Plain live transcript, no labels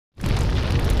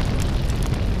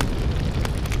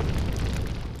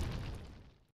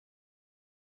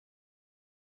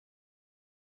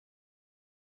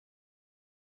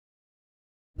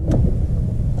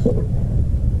It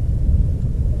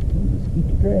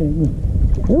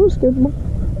was good.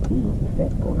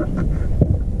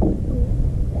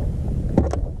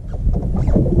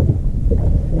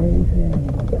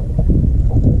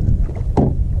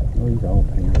 Oh, he's all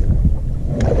tangled.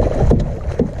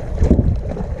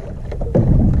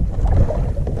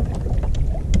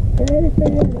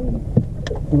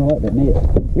 I like that net.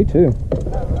 Me too.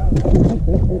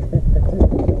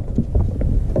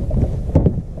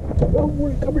 Oh,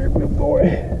 come here, big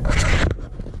boy.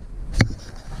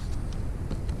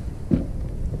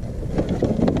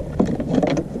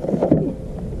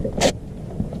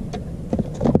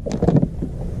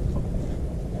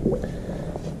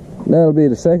 That'll be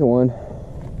the second one.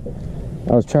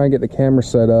 I was trying to get the camera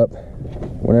set up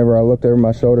whenever I looked over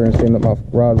my shoulder and seen that my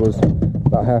rod was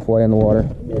about halfway in the water.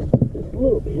 Missed it just a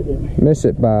little bit, didn't we? Missed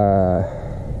it by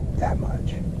that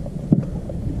much.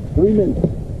 3 minutes.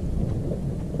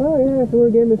 Oh yeah, if it would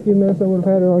have given me a few minutes, I would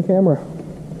have had it on camera.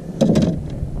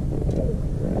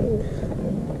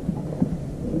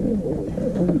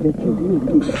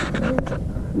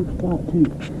 Good spot too.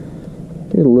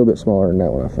 Get a little bit smaller than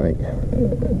that one, I think.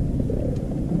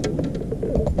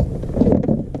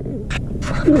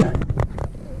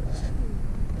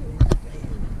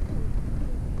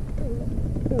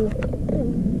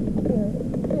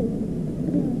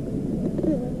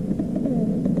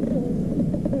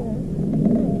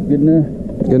 Good enough?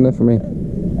 Good enough for me.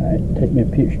 Alright, take me a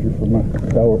picture for my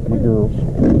girls.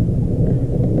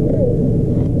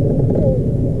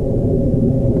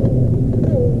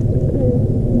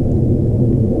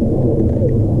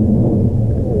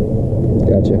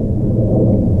 Gotcha.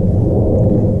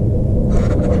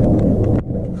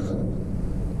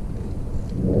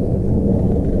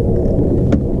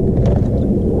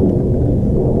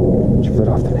 Put your foot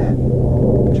off the net.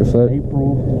 Put your foot.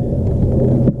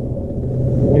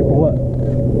 April what?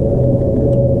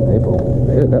 April.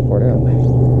 Hit that part out.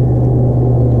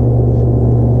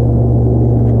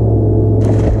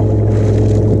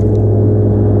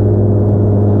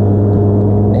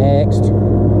 Next. I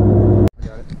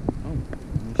got it. Oh,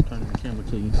 let's turn the camera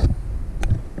to you.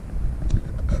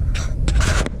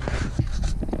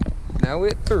 Now we're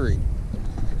at 3.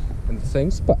 In the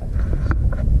same spot.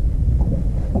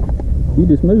 You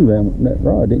just moved that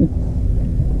rod, didn't you?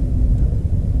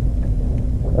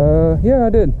 Yeah, I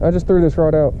did. I just threw this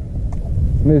rod out.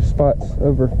 Moved spots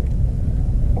over.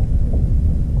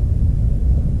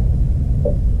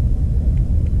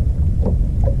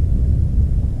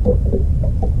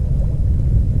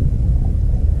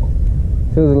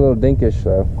 Feels a little dinkish,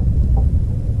 so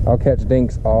I'll catch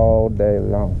dinks all day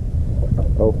long.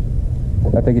 Oh,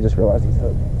 I think he just realized he's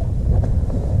hooked.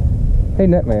 Hey,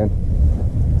 net man.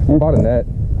 Bought a net.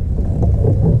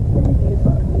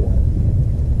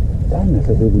 That's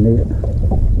a big net.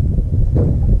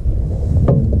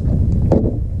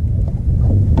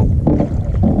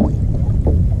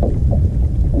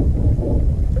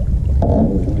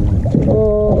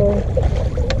 Oh,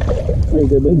 There you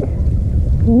go, baby.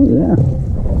 Oh, yeah.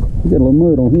 You got a little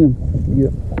mud on him.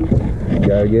 yep.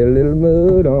 Gotta get a little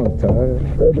mud on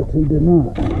time. The other two did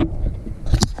not.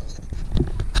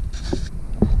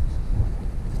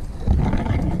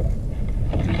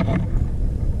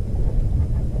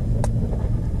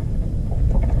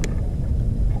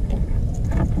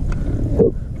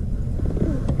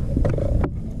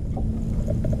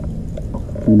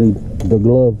 You need the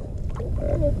glove.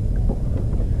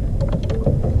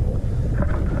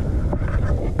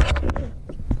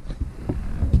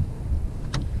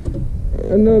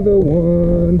 Another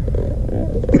one.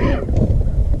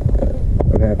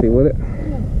 I'm happy with it.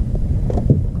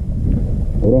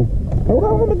 Hold on. Hold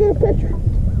on, let me get a picture.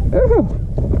 Oh.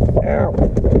 Ow.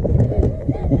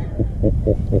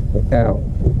 Ow.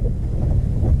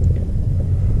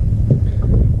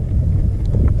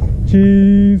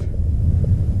 Cheese.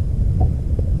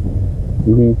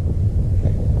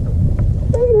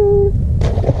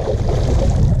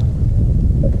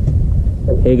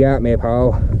 He got me,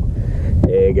 Paul.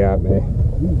 He got me.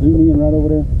 You zoom in right over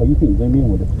there. Oh, you can't zoom in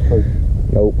with it first.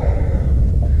 Nope.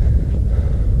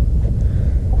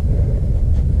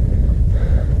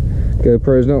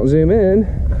 GoPros don't zoom in,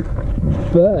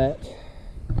 but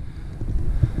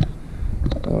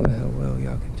I don't know how well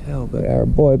y'all can tell, but our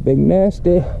boy Big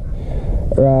Nasty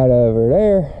right over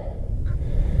there.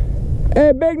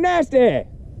 Hey, Big Nasty!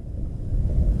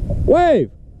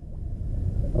 Wave!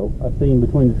 Oh, I see him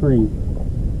between the trees.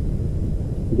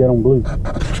 He got on blue.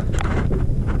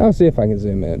 I'll see if I can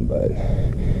zoom in, but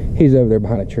he's over there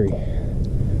behind a tree.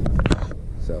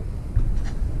 So,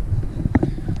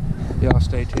 y'all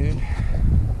stay tuned.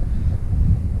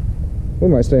 We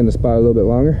might stay in the spot a little bit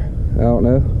longer. I don't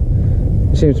know.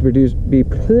 It seems to be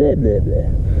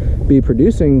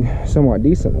producing somewhat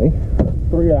decently.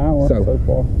 3 hours so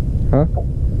far. Huh?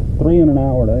 3 in an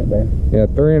hour, that ain't bad. Yeah,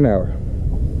 3 in an hour.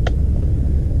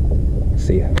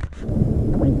 See ya. I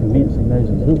ain't convinced he knows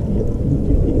his hook yet.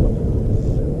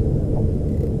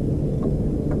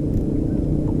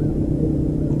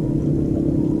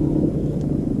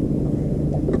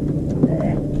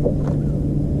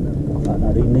 Might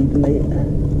not even need the net.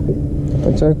 I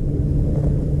think so.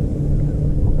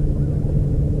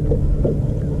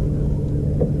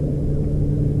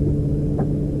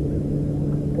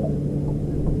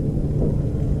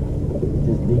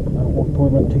 Just deep. I don't want to pull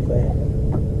him up too fast.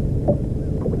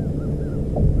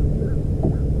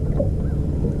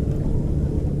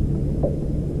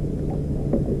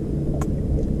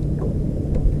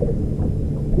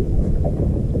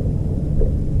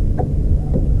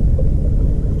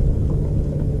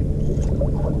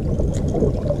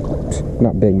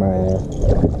 Not big, my ass.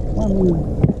 I mean,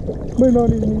 we're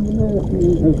not even in that.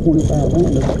 There's 25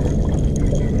 pounders.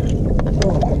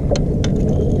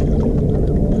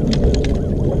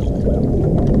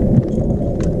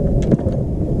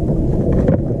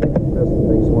 That's the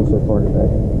biggest one so far today.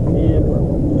 Yeah, bro.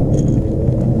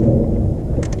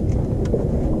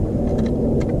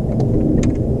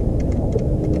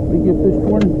 We give fish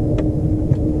 20?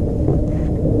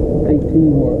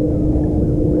 18 what?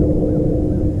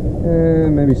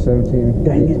 Maybe 17,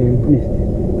 Dang 18. it, missed it.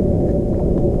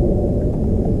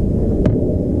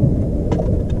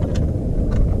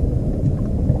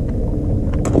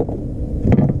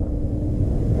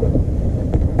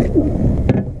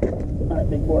 Alright,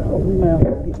 big boy, open your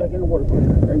mouth. Get back in the water.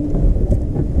 There you go.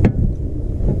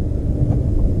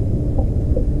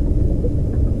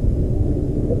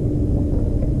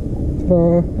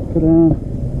 Ta-da.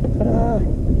 Ta-da.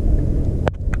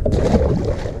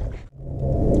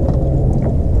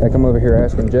 I come over here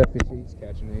asking Jeff if he's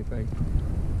catching anything.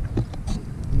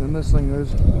 And then this thing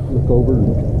goes. Look over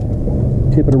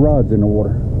and tip of the rod's in the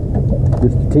water.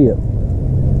 Just a tip.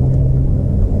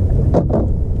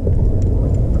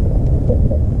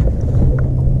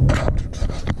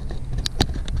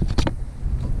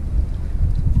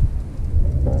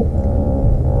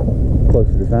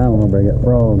 Closer to time, remember I got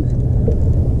frogs.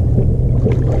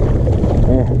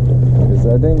 Is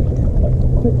that a dink?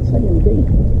 Quit saying dink.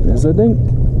 Is a dink?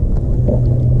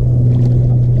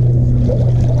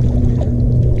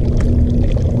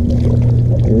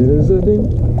 It is a dink.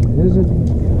 It is a dink.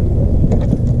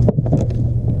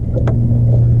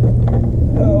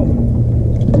 Oh.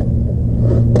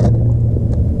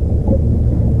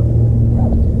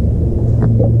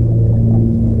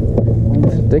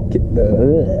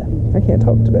 I can't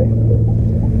talk today.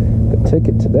 The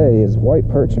ticket today is white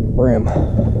perch and brim.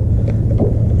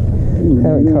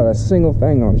 Haven't caught a single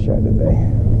thing on shad today.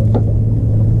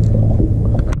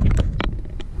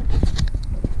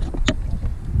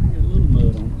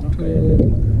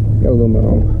 Got a little mud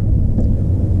on.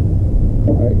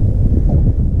 Alright.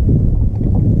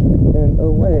 And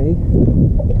away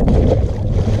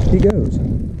he goes.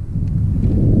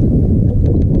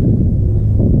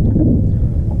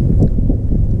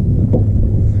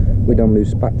 We don't move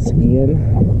spots again.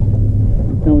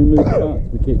 Now we move spots,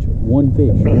 we catch one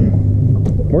fish.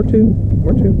 Or two.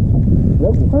 Or two. That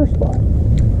was the first spot.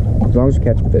 As long as you're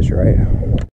catching fish, right?